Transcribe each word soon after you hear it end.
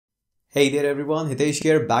Hey there everyone, Hitesh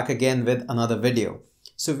here, back again with another video.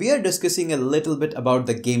 So we are discussing a little bit about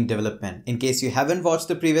the game development. In case you haven't watched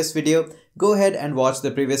the previous video, go ahead and watch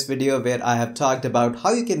the previous video where I have talked about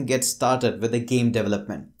how you can get started with the game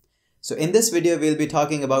development. So in this video, we'll be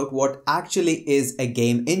talking about what actually is a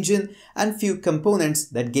game engine and few components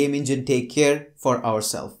that game engine take care for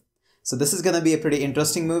ourselves. So this is gonna be a pretty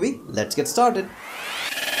interesting movie. Let's get started.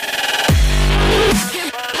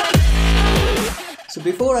 So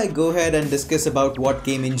before I go ahead and discuss about what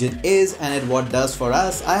game engine is and what it does for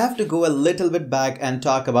us, I have to go a little bit back and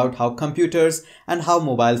talk about how computers and how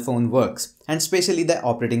mobile phone works, and especially the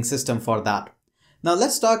operating system for that. Now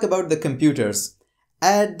let's talk about the computers.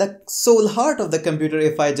 At the sole heart of the computer,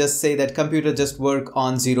 if I just say that computer just work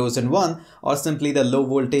on zeros and one, or simply the low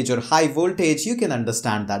voltage or high voltage, you can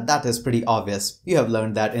understand that. That is pretty obvious. You have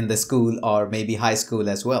learned that in the school or maybe high school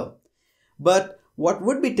as well. But what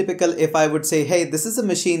would be typical if I would say, hey, this is a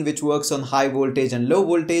machine which works on high voltage and low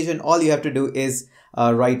voltage, and all you have to do is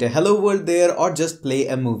write a hello world there or just play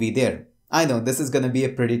a movie there. I know this is going to be a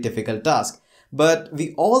pretty difficult task, but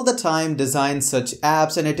we all the time design such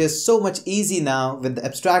apps, and it is so much easy now with the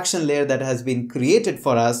abstraction layer that has been created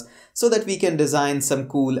for us so that we can design some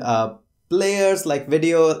cool players like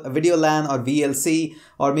Videolan or VLC,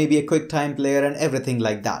 or maybe a QuickTime player and everything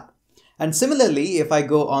like that. And similarly, if I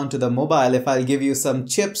go on to the mobile, if I'll give you some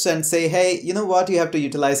chips and say, hey, you know what, you have to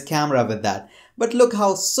utilize camera with that. But look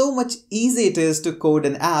how so much easy it is to code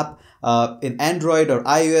an app in Android or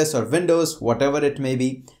iOS or Windows, whatever it may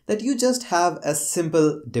be, that you just have a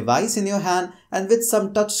simple device in your hand and with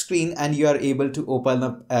some touch screen, and you are able to open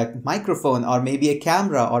up a microphone or maybe a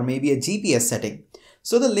camera or maybe a GPS setting.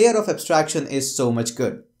 So the layer of abstraction is so much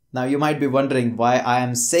good. Now you might be wondering why I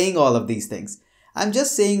am saying all of these things. I'm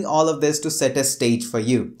just saying all of this to set a stage for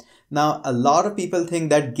you. Now, a lot of people think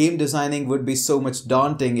that game designing would be so much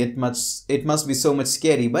daunting, it must be so much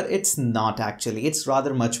scary, but it's not actually. It's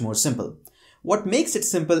rather much more simple. What makes it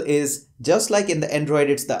simple is, just like in the Android,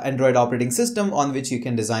 it's the Android operating system on which you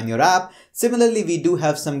can design your app. Similarly, we do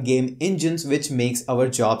have some game engines which makes our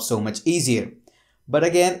job so much easier. But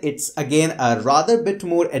again, it's a rather bit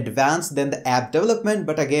more advanced than the app development,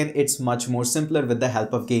 but again, it's much more simpler with the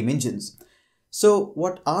help of game engines. So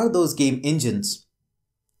what are those game engines?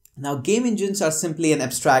 Now, game engines are simply an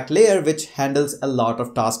abstract layer which handles a lot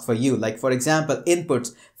of tasks for you. Like for example,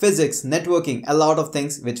 inputs, physics, networking, a lot of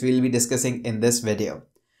things which we'll be discussing in this video.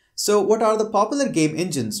 So what are the popular game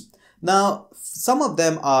engines? Now, some of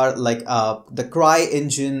them are like the Cry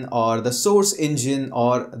engine or the Source engine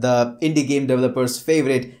or the indie game developer's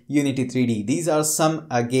favorite Unity 3D. These are some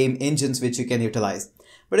game engines which you can utilize.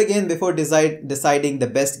 But again, before deciding the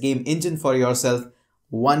best game engine for yourself,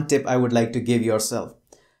 one tip I would like to give yourself.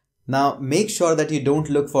 Now, make sure that you don't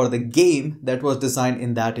look for the game that was designed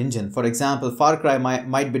in that engine. For example, Far Cry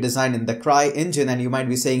might be designed in the Cry engine, and you might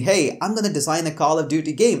be saying, hey, I'm going to design a Call of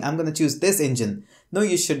Duty game. I'm going to choose this engine. No,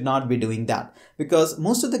 you should not be doing that, because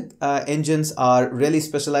most of the engines are really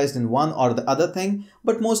specialized in one or the other thing,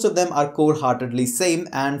 but most of them are core-heartedly same.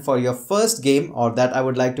 And for your first game, or that I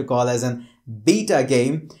would like to call as an beta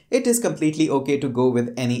game, it is completely okay to go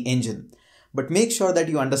with any engine. But make sure that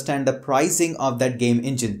you understand the pricing of that game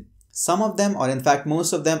engine. Some of them, or in fact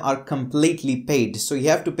most of them, are completely paid. So you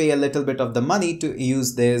have to pay a little bit of the money to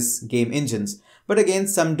use these game engines. But again,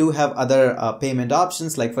 some do have other payment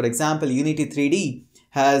options. Like for example, Unity 3D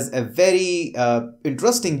has a very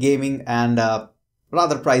interesting gaming and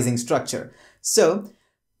rather pricing structure. So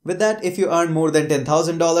with that, if you earn more than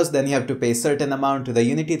 $10,000, then you have to pay a certain amount to the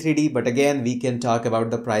Unity 3D. But again, we can talk about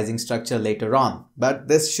the pricing structure later on. But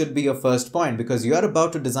this should be your first point, because you are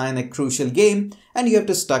about to design a crucial game and you have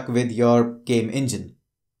to stuck with your game engine.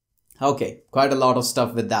 Okay, quite a lot of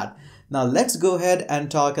stuff with that. Now let's go ahead and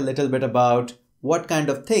talk a little bit about what kind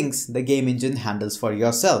of things the game engine handles for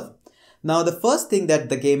yourself. Now, the first thing that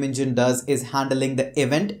the game engine does is handling the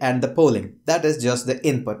event and the polling. That is just the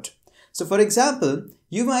input. So for example,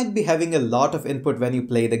 you might be having a lot of input when you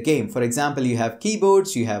play the game. For example, you have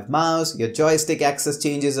keyboards, you have mouse, your joystick access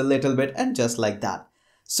changes a little bit, and just like that.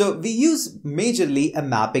 So we use majorly a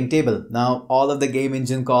mapping table. Now, all of the game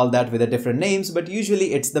engine call that with a different names, but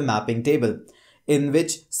usually it's the mapping table, in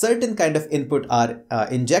which certain kind of input are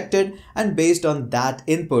injected, and based on that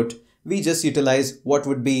input, we just utilize what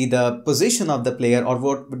would be the position of the player, or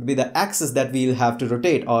what would be the axis that we'll have to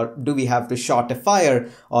rotate, or do we have to shot a fire,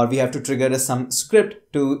 or we have to trigger some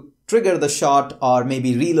script to trigger the shot, or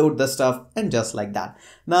maybe reload the stuff, and just like that.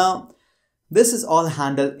 Now, this is all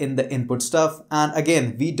handled in the input stuff, and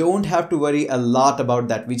again, we don't have to worry a lot about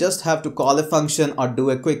that. We just have to call a function or do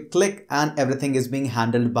a quick click, and everything is being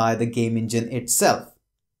handled by the game engine itself.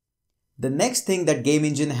 The next thing that game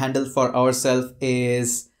engine handles for ourselves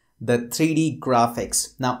is the 3D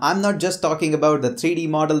graphics. Now, I'm not just talking about the 3D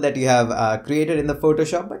model that you have created in the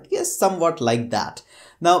Photoshop, but yes, somewhat like that.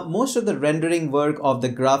 Now, most of the rendering work of the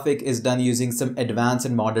graphic is done using some advanced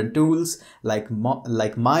and modern tools like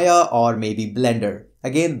Maya or maybe Blender.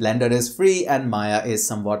 Again, Blender is free and Maya is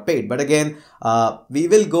somewhat paid. But again, we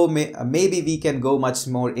will go, maybe we can go much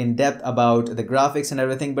more in depth about the graphics and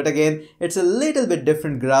everything. But again, it's a little bit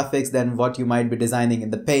different graphics than what you might be designing in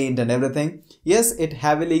the paint and everything. Yes, it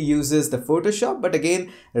heavily uses the Photoshop, but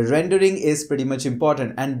again, rendering is pretty much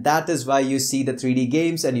important. And that is why you see the 3D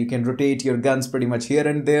games and you can rotate your guns pretty much here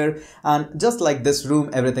and there. And just like this room,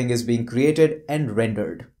 everything is being created and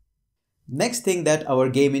rendered. Next thing that our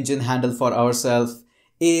game engine handle for ourselves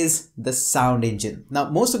is the sound engine. Now,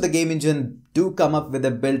 most of the game engine do come up with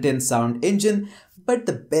a built-in sound engine, but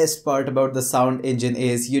the best part about the sound engine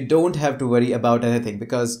is you don't have to worry about anything,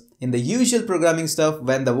 because in the usual programming stuff,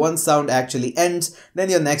 when the one sound actually ends,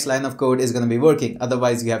 then your next line of code is going to be working.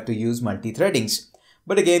 Otherwise, you have to use multi-threadings.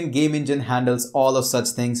 But again, game engine handles all of such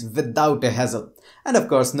things without a hassle. And of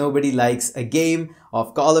course, nobody likes a game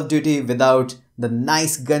of Call of Duty without the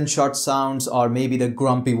nice gunshot sounds or maybe the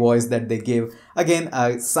grumpy voice that they give.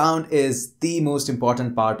 Again, sound is the most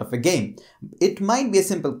important part of a game. It might be a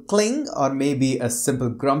simple cling or maybe a simple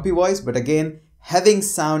grumpy voice, but again, having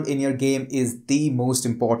sound in your game is the most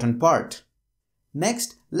important part.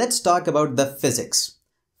 Next, let's talk about the physics.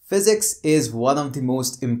 Physics is one of the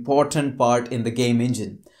most important part in the game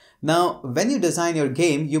engine. Now, when you design your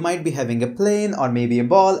game, you might be having a plane or maybe a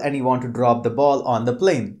ball and you want to drop the ball on the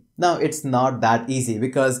plane. Now, it's not that easy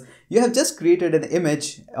because you have just created an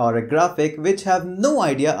image or a graphic which have no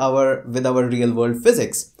idea with our real world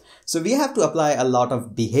physics. So we have to apply a lot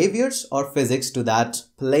of behaviors or physics to that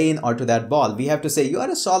plane or to that ball. We have to say you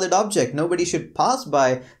are a solid object. Nobody should pass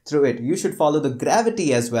by through it. You should follow the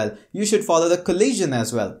gravity as well. You should follow the collision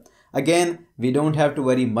as well. Again, we don't have to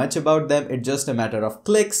worry much about them. It's just a matter of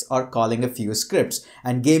clicks or calling a few scripts,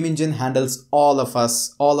 and game engine handles all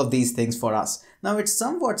of these things for us. Now, it's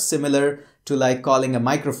somewhat similar to like calling a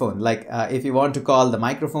microphone. Like if you want to call the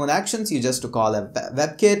microphone actions, you just to call a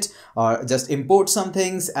WebKit or just import some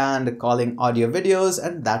things and calling audio videos,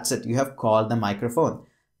 and that's it. You have called the microphone.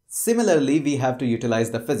 Similarly, we have to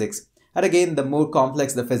utilize the physics. And again, the more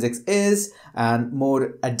complex the physics is and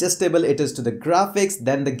more adjustable it is to the graphics,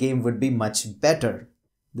 then the game would be much better.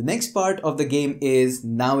 The next part of the game is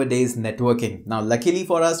nowadays networking. Now, luckily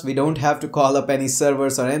for us, we don't have to call up any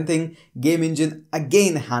servers or anything. Game engine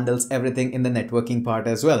again handles everything in the networking part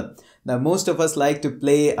as well. Now, most of us like to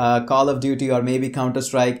play Call of Duty or maybe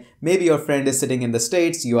Counter-Strike. Maybe your friend is sitting in the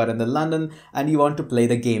States, you are in the London, and you want to play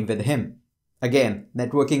the game with him. Again,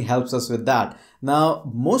 networking helps us with that. Now,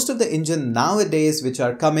 most of the engine nowadays which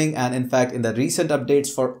are coming, and in fact in the recent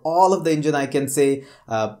updates for all of the engine, I can say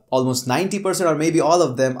almost 90% or maybe all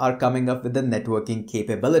of them are coming up with the networking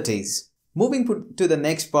capabilities. Moving to the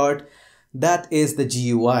next part, that is the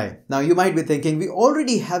GUI. Now you might be thinking we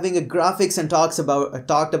already having a graphics and talked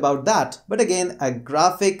about that. But again, a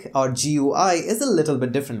graphic or GUI is a little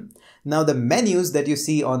bit different. Now the menus that you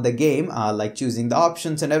see on the game, like choosing the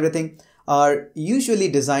options and everything, are usually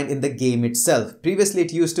designed in the game itself. Previously,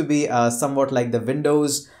 it used to be somewhat like the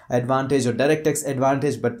Windows Advantage or DirectX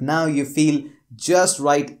Advantage, but now you feel just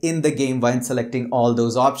right in the game while selecting all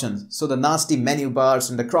those options. So the nasty menu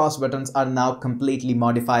bars and the cross buttons are now completely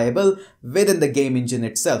modifiable within the game engine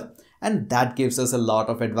itself. And that gives us a lot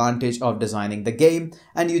of advantage of designing the game,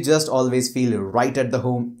 and you just always feel right at the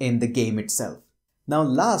home in the game itself. Now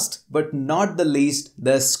last but not the least,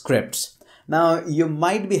 the scripts. Now, you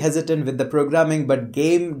might be hesitant with the programming, but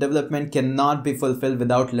game development cannot be fulfilled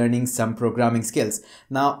without learning some programming skills.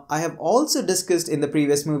 Now, I have also discussed in the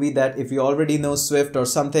previous movie that if you already know Swift or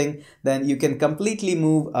something, then you can completely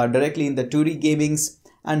move directly in the 2D gamings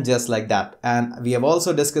and just like that. And we have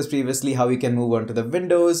also discussed previously how you can move on to the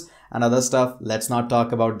Windows and other stuff. Let's not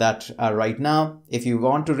talk about that right now. If you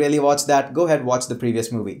want to really watch that, go ahead, watch the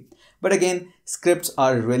previous movie. But again, scripts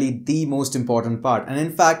are really the most important part. And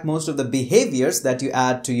in fact, most of the behaviors that you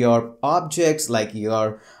add to your objects, like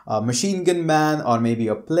your machine gun man or maybe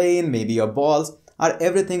your plane, maybe your balls, are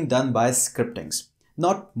everything done by scriptings.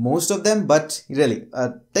 Not most of them, but really,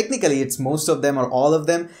 technically it's most of them or all of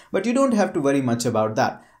them, but you don't have to worry much about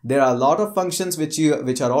that. There are a lot of functions which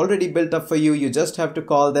are already built up for you. You just have to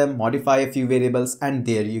call them, modify a few variables, and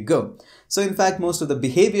there you go. So in fact, most of the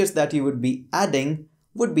behaviors that you would be adding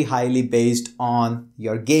would be highly based on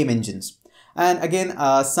your game engines. And again,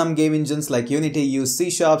 some game engines like Unity use C#,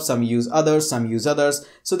 some use others.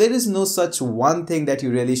 So there is no such one thing that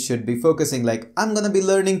you really should be focusing like, I'm gonna be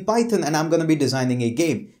learning Python and I'm gonna be designing a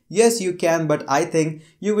game. Yes, you can, but I think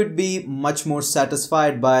you would be much more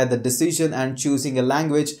satisfied by the decision and choosing a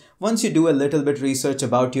language once you do a little bit research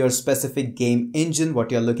about your specific game engine,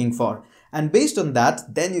 what you're looking for. And based on that,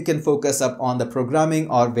 then you can focus up on the programming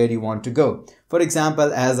or where you want to go. For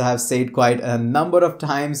example, as I have said quite a number of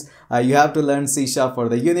times, you have to learn C# for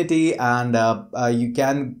the Unity, and you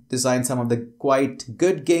can design some of the quite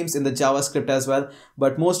good games in the JavaScript as well,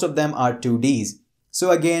 but most of them are 2Ds.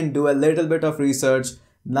 So again, do a little bit of research.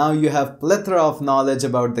 Now you have plethora of knowledge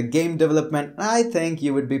about the game development. I think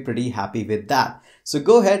you would be pretty happy with that. So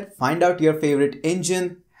go ahead, find out your favorite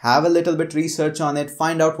engine, have a little bit research on it,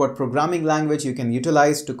 find out what programming language you can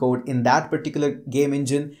utilize to code in that particular game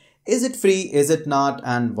engine. Is it free? Is it not?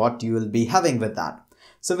 And what you will be having with that.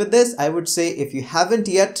 So with this, I would say if you haven't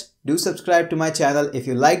yet, do subscribe to my channel. If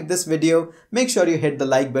you liked this video, make sure you hit the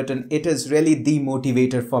like button. It is really the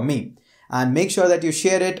motivator for me. And make sure that you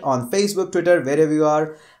share it on Facebook, Twitter, wherever you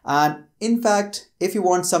are. And in fact, if you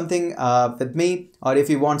want something with me, or if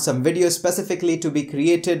you want some videos specifically to be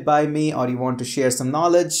created by me, or you want to share some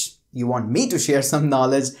knowledge, you want me to share some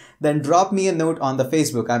knowledge, then drop me a note on the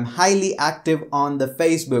Facebook. I'm highly active on the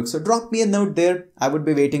Facebook. So drop me a note there. I would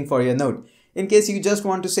be waiting for your note. In case you just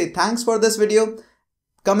want to say thanks for this video,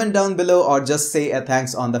 comment down below or just say a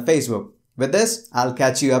thanks on the Facebook. With this, I'll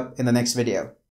catch you up in the next video.